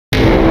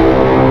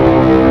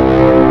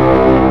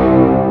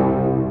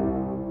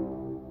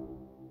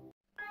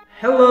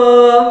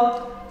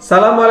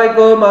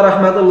Assalamualaikum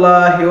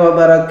warahmatullahi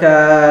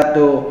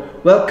wabarakatuh.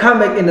 Welcome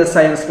back in the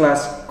science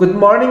class. Good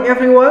morning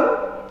everyone.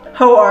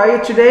 How are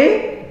you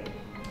today?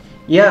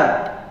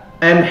 Yeah,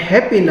 I'm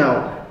happy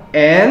now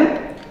and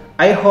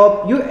I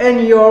hope you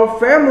and your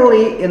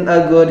family in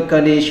a good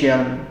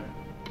condition.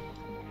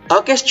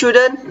 Okay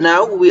student,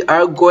 now we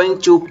are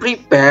going to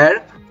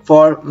prepare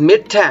for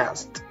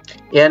mid-test.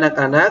 Ya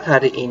anak-anak,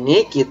 hari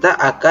ini kita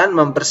akan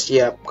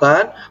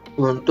mempersiapkan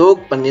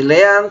untuk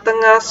penilaian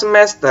tengah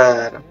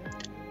semester.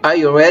 Are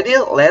you ready?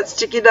 Let's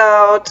check it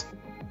out.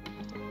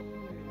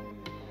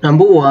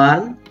 Number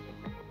 1.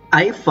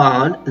 I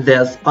found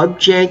this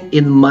object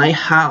in my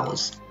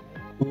house.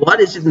 What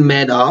is it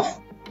made of?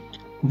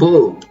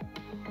 Book.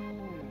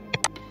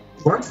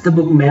 What's the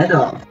book made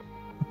of?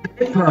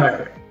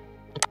 Paper.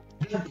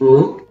 The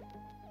book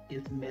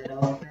is made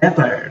of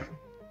paper.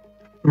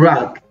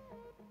 Rug.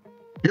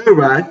 The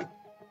rug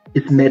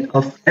is made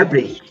of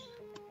fabric.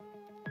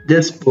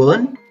 The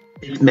spoon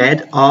is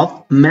made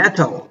of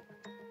metal.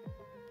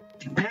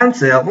 The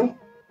pencil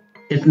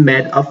is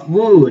made of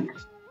wood.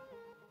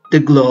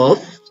 The glove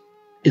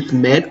is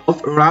made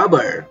of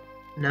rubber.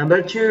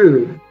 Number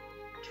 2.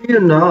 Do you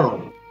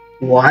know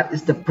what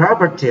is the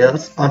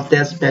properties of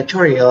these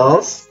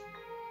materials?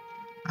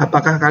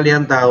 Apakah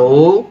kalian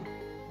tahu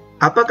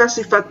apakah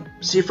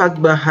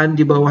sifat bahan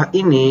di bawah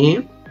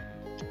ini?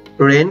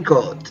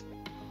 Raincoat.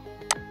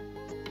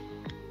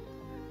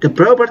 The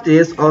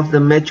properties of the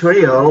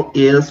material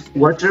is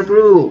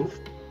waterproof.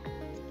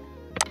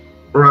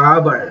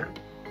 Rubber.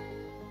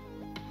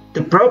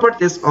 The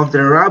properties of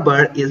the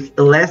rubber is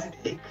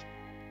elastic.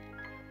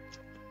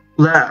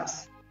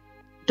 Glass.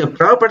 The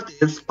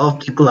properties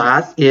of the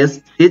glass is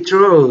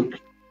see-through.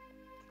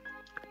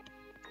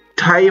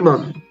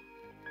 Diamond.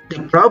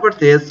 The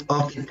properties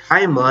of the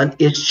diamond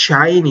is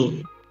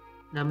shiny.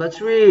 Number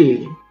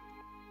 3.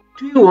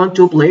 Do you want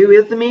to play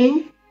with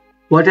me?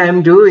 What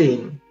I'm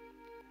doing?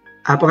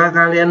 Apakah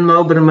kalian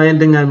mau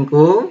bermain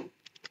denganku?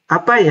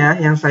 Apa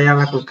ya yang saya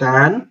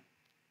lakukan?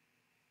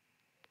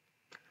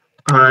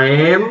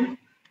 I'm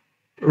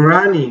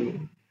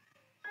running.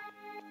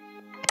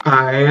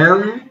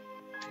 I'm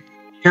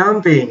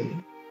jumping.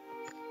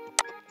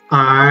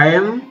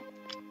 I'm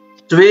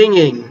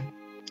swinging.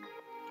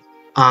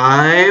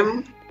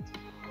 I'm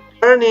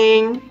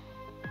turning.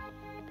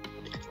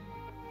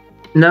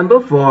 Number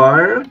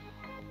 4.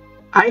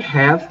 I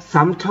have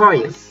some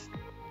toys.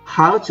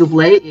 How to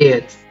play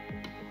it?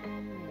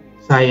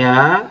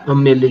 Saya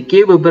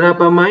memiliki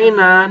beberapa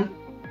mainan.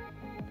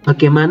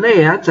 Bagaimana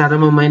ya cara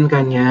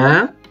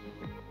memainkannya?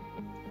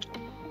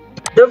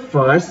 The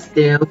first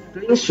is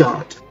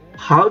slingshot.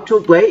 How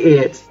to play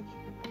it?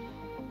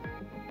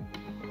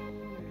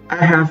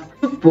 I have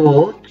to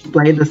pull to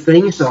play the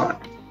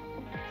slingshot.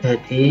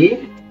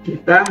 Jadi,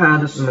 kita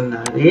harus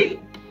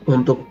menarik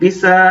untuk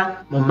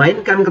bisa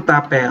memainkan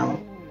ketapel.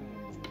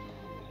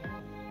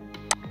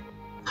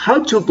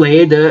 How to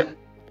play the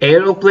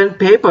aeroplane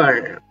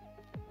paper?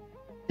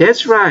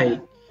 That's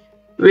right.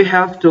 We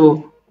have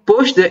to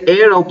push the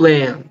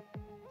aeroplane.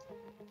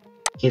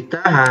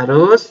 Kita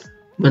harus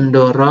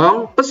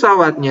mendorong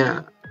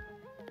pesawatnya.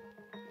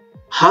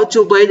 How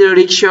to play the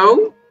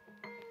rickshaw?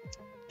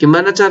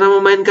 Gimana cara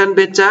memainkan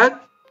becak?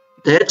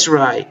 That's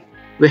right.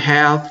 We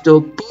have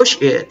to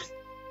push it.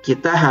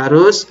 Kita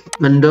harus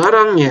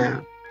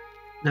mendorongnya.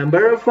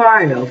 Number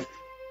 5.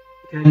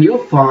 Can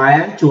you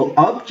find 2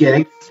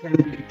 objects can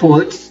be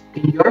put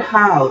in your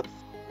house?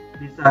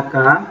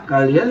 Bisakah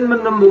kalian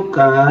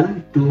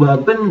menemukan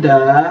 2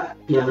 benda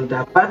yang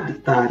dapat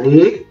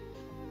ditarik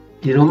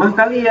di rumah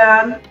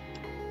kalian?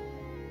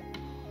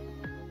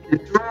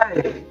 That's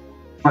right.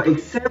 For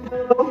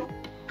example,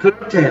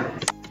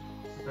 curtains.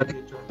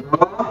 Sebagai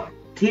contoh,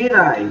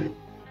 tirai.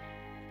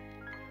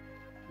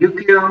 You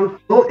can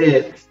pull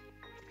it.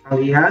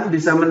 Kalian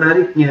bisa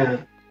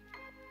menariknya.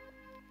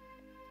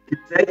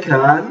 The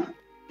second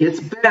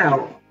is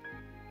bell.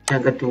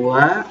 Yang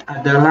kedua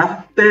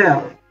adalah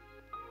bell.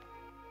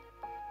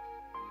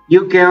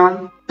 You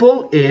can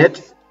pull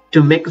it to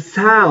make a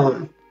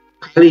sound.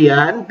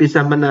 Kalian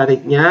bisa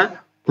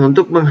menariknya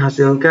untuk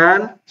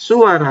menghasilkan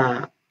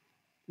suara.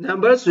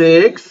 Number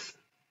 6.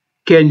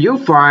 Can you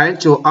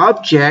find 2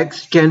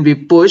 objects can be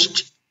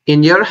pushed in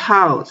your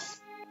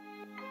house?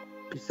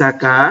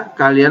 Bisakah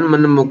kalian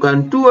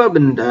menemukan 2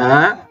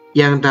 benda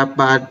yang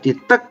dapat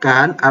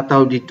ditekan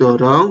atau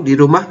didorong di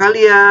rumah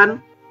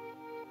kalian?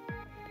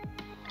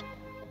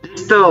 The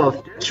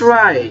stove. That's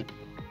right.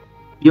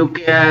 You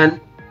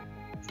can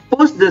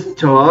push the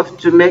stove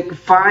to make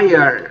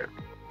fire.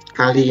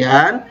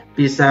 Kalian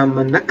bisa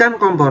menekan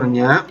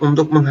kompornya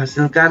untuk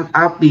menghasilkan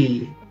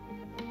api.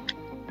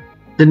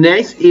 The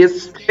next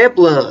is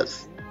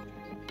staplers.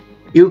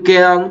 You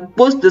can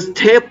push the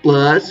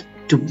staplers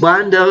to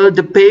bundle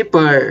the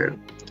paper.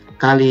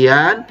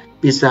 Kalian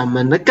bisa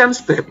menekan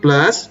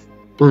staplers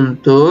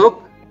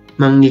untuk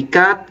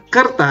mengikat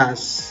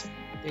kertas.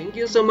 Thank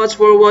you so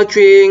much for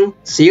watching.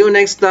 See you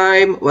next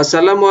time.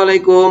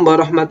 Wassalamualaikum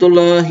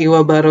warahmatullahi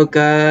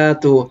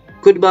wabarakatuh.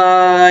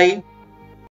 Goodbye.